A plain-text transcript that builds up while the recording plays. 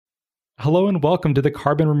Hello and welcome to the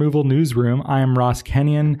Carbon Removal Newsroom. I am Ross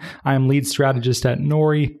Kenyon. I am lead strategist at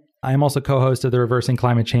Nori. I am also co-host of the Reversing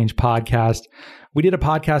Climate Change podcast. We did a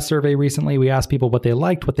podcast survey recently. We asked people what they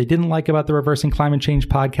liked, what they didn't like about the Reversing Climate Change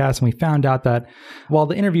podcast. And we found out that while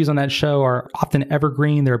the interviews on that show are often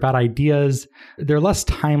evergreen, they're about ideas, they're less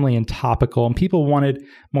timely and topical. And people wanted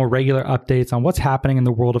more regular updates on what's happening in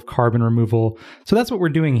the world of carbon removal. So that's what we're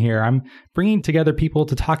doing here. I'm bringing together people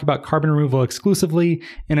to talk about carbon removal exclusively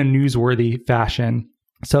in a newsworthy fashion.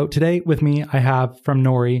 So today with me, I have from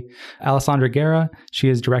Nori, Alessandra Guerra. She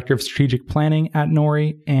is Director of Strategic Planning at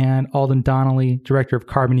Nori, and Alden Donnelly, Director of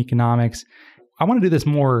Carbon Economics. I want to do this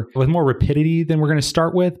with more rapidity than we're going to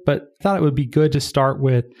start with, but I thought it would be good to start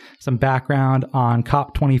with some background on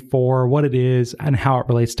COP24, what it is, and how it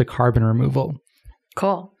relates to carbon removal.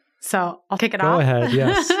 Cool. So I'll kick it off. Go ahead,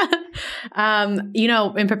 yes.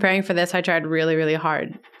 In preparing for this, I tried really, really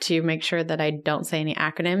hard to make sure that I don't say any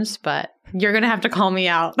acronyms, but you're going to have to call me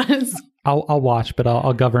out. I'll watch, but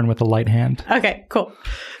I'll govern with a light hand. Okay, cool.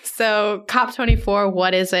 So COP24,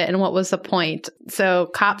 what is it and what was the point?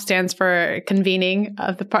 So COP stands for Convening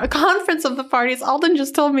of the Conference of the Parties. Alden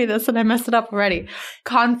just told me this and I messed it up already.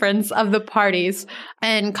 Conference of the Parties.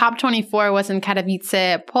 And COP24 was in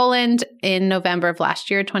Katowice, Poland in November of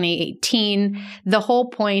last year, 2018. The whole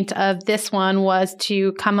point of this one was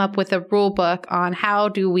to come up with a rule book on how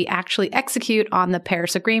do we actually execute on the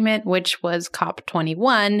Paris Agreement, which was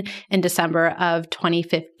COP21 in December of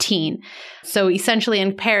 2015. So essentially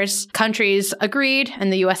in Paris, countries agreed,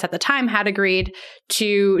 and the US at the time had agreed,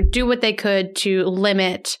 to do what they could to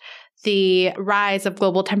limit the rise of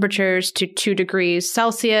global temperatures to 2 degrees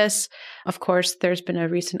Celsius. Of course, there's been a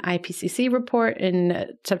recent IPCC report in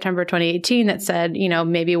September 2018 that said,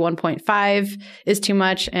 maybe 1.5 is too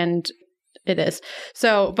much, and it is.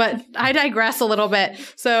 So, but I digress a little bit.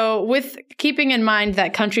 So with keeping in mind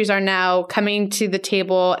that countries are now coming to the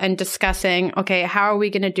table and discussing, okay, how are we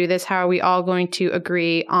going to do this? How are we all going to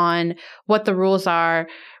agree on what the rules are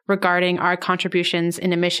regarding our contributions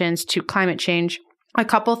in emissions to climate change? A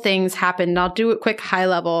couple things happened. I'll do a quick high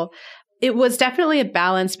level. It was definitely a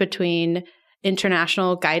balance between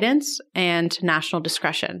international guidance and national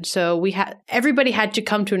discretion. So everybody had to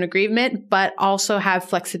come to an agreement, but also have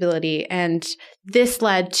flexibility. And this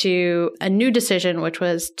led to a new decision, which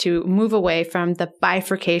was to move away from the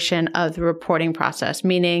bifurcation of the reporting process,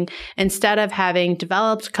 meaning instead of having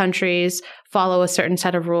developed countries follow a certain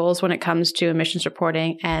set of rules when it comes to emissions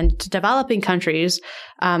reporting and developing countries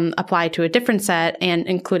apply to a different set, and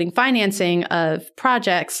including financing of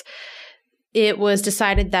projects, it was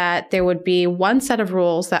decided that there would be one set of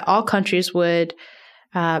rules that all countries would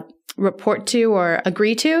report to or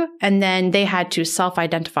agree to, and then they had to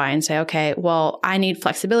self-identify and say, okay, well, I need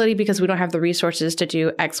flexibility because we don't have the resources to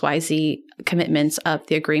do XYZ commitments of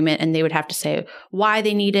the agreement, and they would have to say why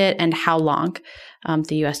they need it and how long.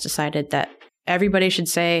 The U.S. decided that everybody should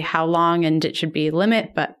say how long and it should be a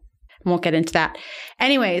limit, but I won't get into that.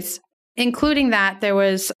 Anyways, including that, there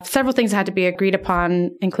was several things that had to be agreed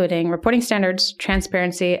upon, including reporting standards,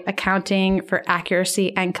 transparency, accounting for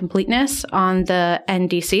accuracy and completeness on the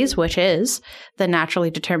NDCs, which is the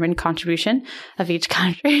naturally determined contribution of each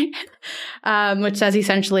country, which says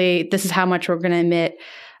essentially this is how much we're going to emit.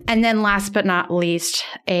 And then last but not least,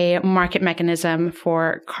 a market mechanism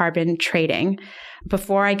for carbon trading.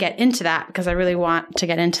 Before I get into that, because I really want to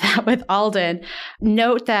get into that with Alden,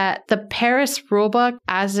 note that the Paris rulebook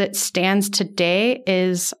as it stands today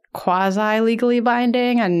is quasi-legally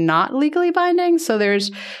binding and not legally binding. So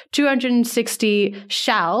there's 260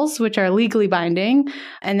 shalls, which are legally binding,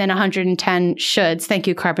 and then 110 shoulds. Thank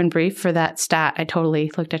you, Carbon Brief, for that stat. I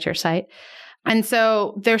totally looked at your site. And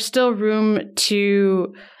so there's still room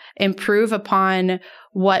to improve upon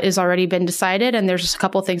what has already been decided. And there's just a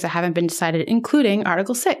couple of things that haven't been decided, including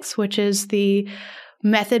Article 6, which is the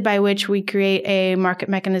method by which we create a market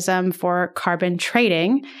mechanism for carbon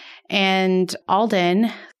trading. And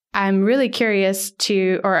Alden, I'm really curious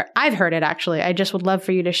or I've heard it actually. I just would love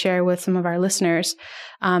for you to share with some of our listeners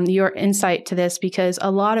your insight to this, because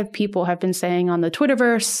a lot of people have been saying on the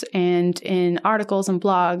Twitterverse and in articles and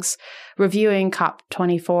blogs reviewing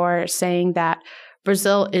COP24, saying that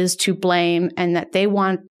Brazil is to blame and that they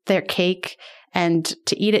want their cake and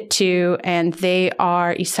to eat it too. And they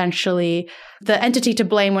are essentially the entity to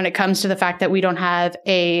blame when it comes to the fact that we don't have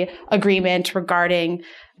a agreement regarding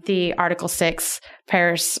the Article 6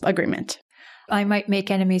 Paris Agreement. I might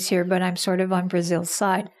make enemies here, but I'm sort of on Brazil's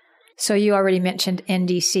side. So you already mentioned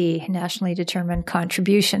NDC, Nationally Determined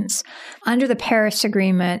Contributions. Under the Paris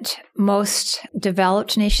Agreement, most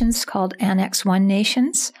developed nations, called Annex 1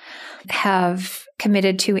 nations, have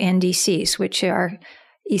committed to NDCs, which are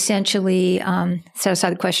essentially set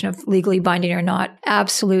aside the question of legally binding or not,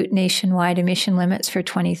 absolute nationwide emission limits for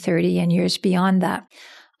 2030 and years beyond that.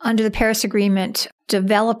 Under the Paris Agreement,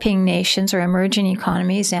 developing nations or emerging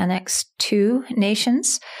economies, Annex 2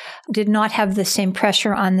 nations, did not have the same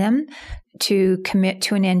pressure on them to commit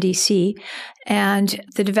to an NDC. And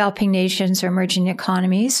the developing nations or emerging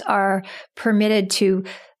economies are permitted to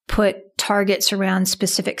put targets around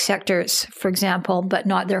specific sectors, for example, but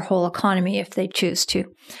not their whole economy if they choose to.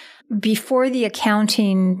 Before the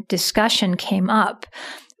accounting discussion came up,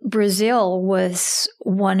 Brazil was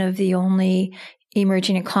one of the only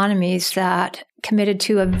emerging economies that committed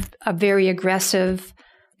to a very aggressive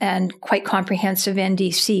and quite comprehensive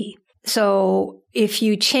NDC. So if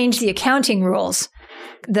you change the accounting rules,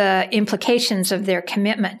 the implications of their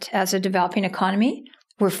commitment as a developing economy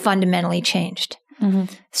were fundamentally changed.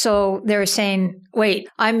 Mm-hmm. So they're saying, wait,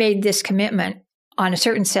 I made this commitment on a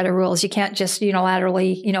certain set of rules. You can't just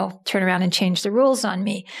unilaterally, turn around and change the rules on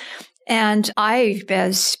me. And I,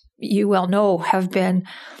 as you well know, have been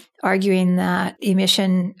arguing that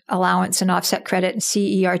emission allowance and offset credit and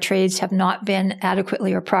CER trades have not been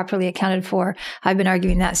adequately or properly accounted for. I've been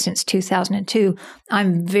arguing that since 2002.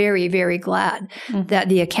 I'm very, very glad that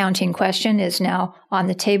the accounting question is now on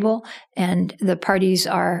the table and the parties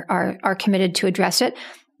are committed to address it.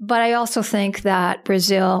 But I also think that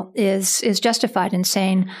Brazil is justified in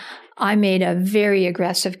saying, I made a very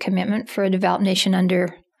aggressive commitment for a developed nation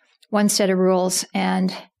under one set of rules,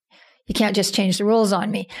 and you can't just change the rules on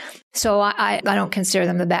me. So I don't consider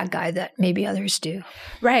them the bad guy that maybe others do.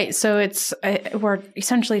 Right. So we're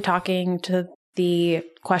essentially talking to the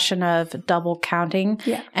question of double counting.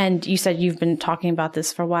 Yeah. And you said you've been talking about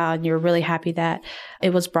this for a while and you're really happy that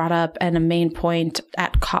it was brought up and a main point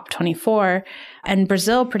at COP24. And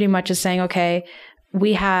Brazil pretty much is saying, okay,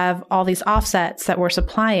 we have all these offsets that we're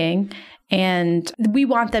supplying and we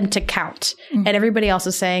want them to count. Mm-hmm. And everybody else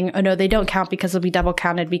is saying, oh, no, they don't count because they'll be double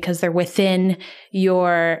counted because they're within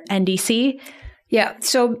your NDC. Yeah.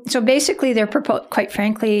 So basically they're quite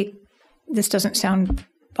frankly, this doesn't sound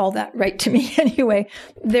all that right to me anyway.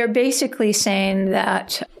 They're basically saying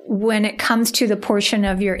that when it comes to the portion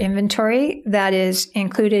of your inventory that is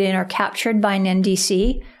included in or captured by an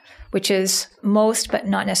NDC, which is most but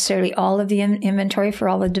not necessarily all of the inventory for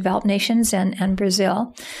all the developed nations and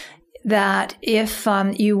Brazil, that if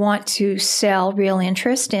you want to sell real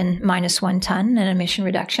interest in -1 ton, an emission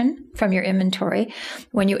reduction from your inventory,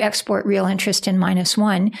 when you export real interest in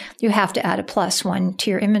 -1, you have to add a +1 to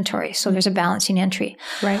your inventory. So there's a balancing entry.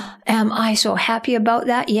 Right. Am I so happy about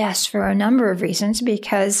that? Yes, for a number of reasons,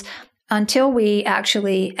 because until we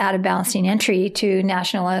actually add a balancing entry to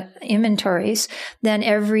national inventories, then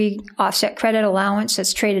every offset credit allowance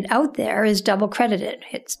that's traded out there is double credited.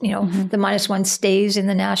 It's, the -1 stays in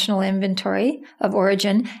the national inventory of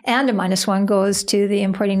origin and a -1 goes to the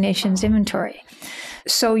importing nation's inventory.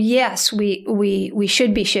 So yes, we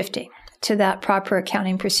should be shifting to that proper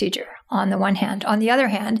accounting procedure on the one hand. On the other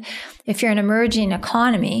hand, if you're an emerging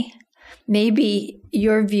economy, maybe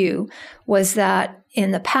your view was that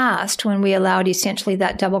in the past, when we allowed essentially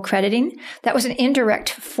that double crediting, that was an indirect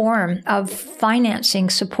form of financing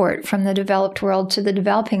support from the developed world to the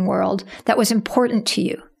developing world that was important to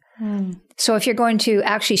you. So if you're going to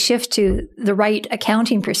actually shift to the right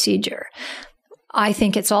accounting procedure, I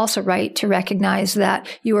think it's also right to recognize that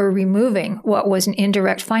you are removing what was an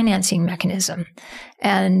indirect financing mechanism.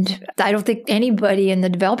 And I don't think anybody in the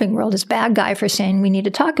developing world is a bad guy for saying we need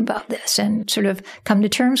to talk about this and sort of come to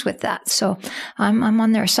terms with that. So I'm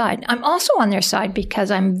on their side. I'm also on their side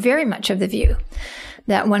because I'm very much of the view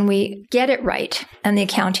that when we get it right and the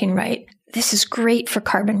accounting right, this is great for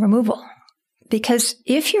carbon removal. Because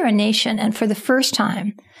if you're a nation and for the first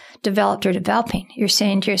time, developed or developing, you're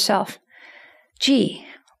saying to yourself, gee,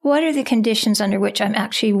 what are the conditions under which I'm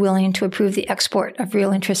actually willing to approve the export of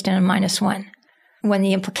real interest in a -1? When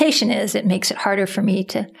the implication is it makes it harder for me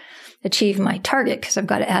to achieve my target because I've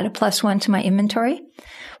got to add a +1 to my inventory.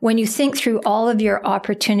 When you think through all of your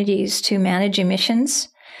opportunities to manage emissions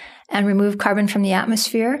and remove carbon from the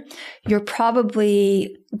atmosphere, you're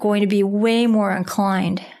probably going to be way more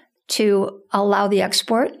inclined to allow the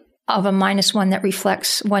export of a -1 that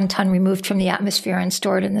reflects 1 ton removed from the atmosphere and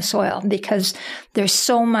stored in the soil, because there's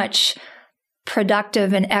so much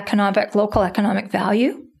productive and local economic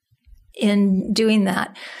value in doing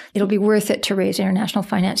that. It'll be worth it to raise international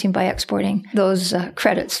financing by exporting those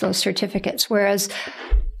credits, those certificates. Whereas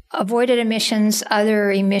avoided emissions,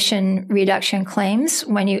 other emission reduction claims,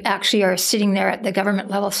 when you actually are sitting there at the government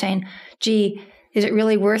level saying, gee, is it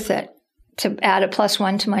really worth it to add a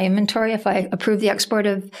 +1 to my inventory if I approve the export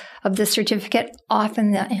of this certificate?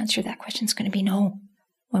 Often the answer to that question is going to be no.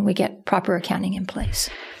 when we get proper accounting in place.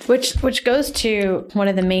 Which goes to one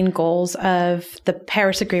of the main goals of the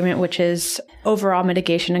Paris Agreement, which is overall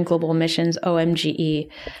mitigation and global emissions, OMGE.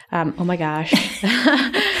 Oh my gosh.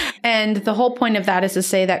 And the whole point of that is to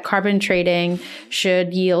say that carbon trading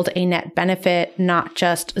should yield a net benefit, not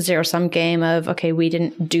just a zero-sum game of, okay, we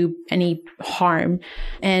didn't do any harm.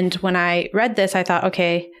 And when I read this, I thought,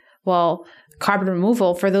 okay, well, carbon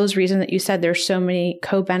removal, for those reasons that you said, there's so many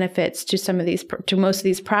co-benefits to most of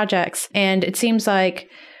these projects. And it seems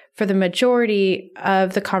like for the majority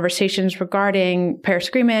of the conversations regarding Paris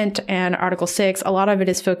Agreement and Article 6, a lot of it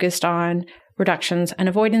is focused on reductions and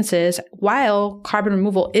avoidances, while carbon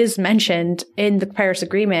removal is mentioned in the Paris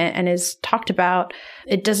Agreement and is talked about.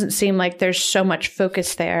 It doesn't seem like there's so much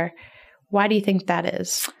focus there. Why do you think that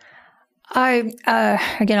is? Again,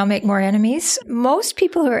 I'll make more enemies. Most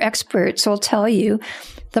people who are experts will tell you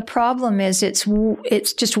the problem is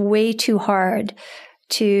it's just way too hard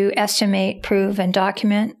to estimate, prove, and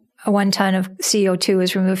document. 1 ton of CO2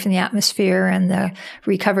 is removed from the atmosphere, and the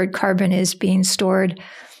recovered carbon is being stored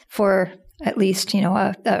for at least,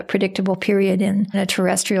 a predictable period in a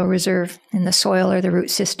terrestrial reserve in the soil or the root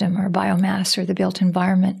system or biomass or the built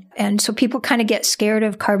environment. And so people kind of get scared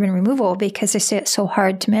of carbon removal because they say it's so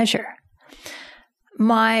hard to measure.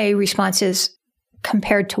 My response is,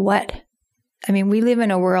 compared to what? I mean, we live in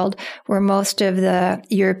a world where most of the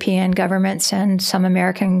European governments and some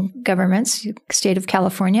American governments, state of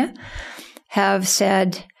California, have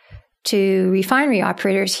said to refinery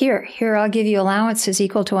operators, here, I'll give you allowances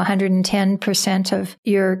equal to 110% of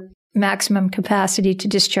your maximum capacity to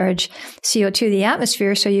discharge CO2 to the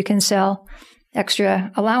atmosphere so you can sell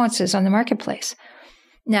extra allowances on the marketplace.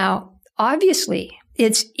 Now, obviously,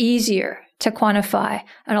 it's easier to quantify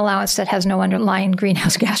an allowance that has no underlying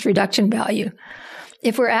greenhouse gas reduction value.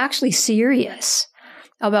 If we're actually serious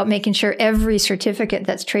about making sure every certificate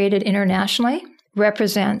that's traded internationally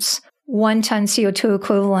represents 1 ton CO2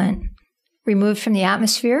 equivalent removed from the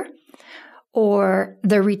atmosphere, or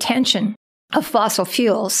the retention of fossil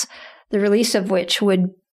fuels, the release of which would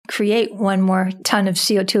create 1 more ton of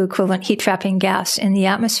CO2 equivalent heat trapping gas in the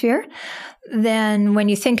atmosphere, then when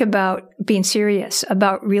you think about being serious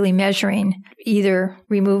about really measuring either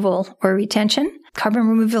removal or retention, carbon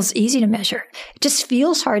removal is easy to measure. It just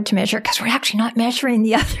feels hard to measure because we're actually not measuring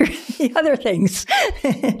the other things.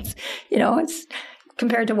 It's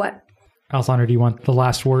compared to what? Alessandra, do you want the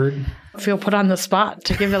last word? I feel put on the spot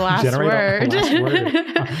to give the last word.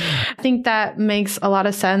 I think that makes a lot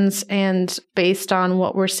of sense. And based on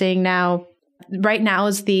what we're seeing now, right now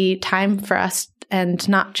is the time for us, and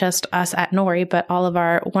not just us at NORI, but all of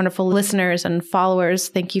our wonderful listeners and followers.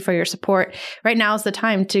 Thank you for your support. Right now is the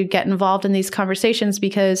time to get involved in these conversations,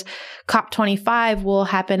 because COP25 will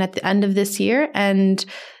happen at the end of this year. And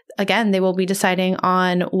again, they will be deciding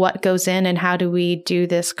on what goes in and how do we do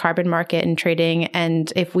this carbon market and trading.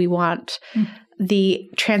 And if we want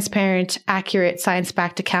the transparent, accurate,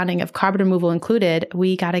 science-backed accounting of carbon removal included,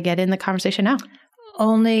 we got to get in the conversation now.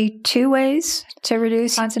 Only 2 ways to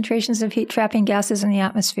reduce concentrations of heat-trapping gases in the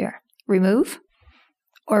atmosphere: remove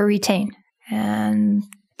or retain. And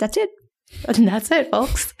that's it. And that's it,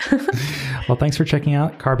 folks. Well, thanks for checking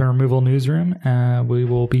out Carbon Removal Newsroom. We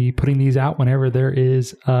will be putting these out whenever there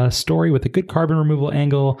is a story with a good carbon removal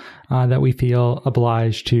angle that we feel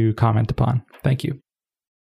obliged to comment upon. Thank you.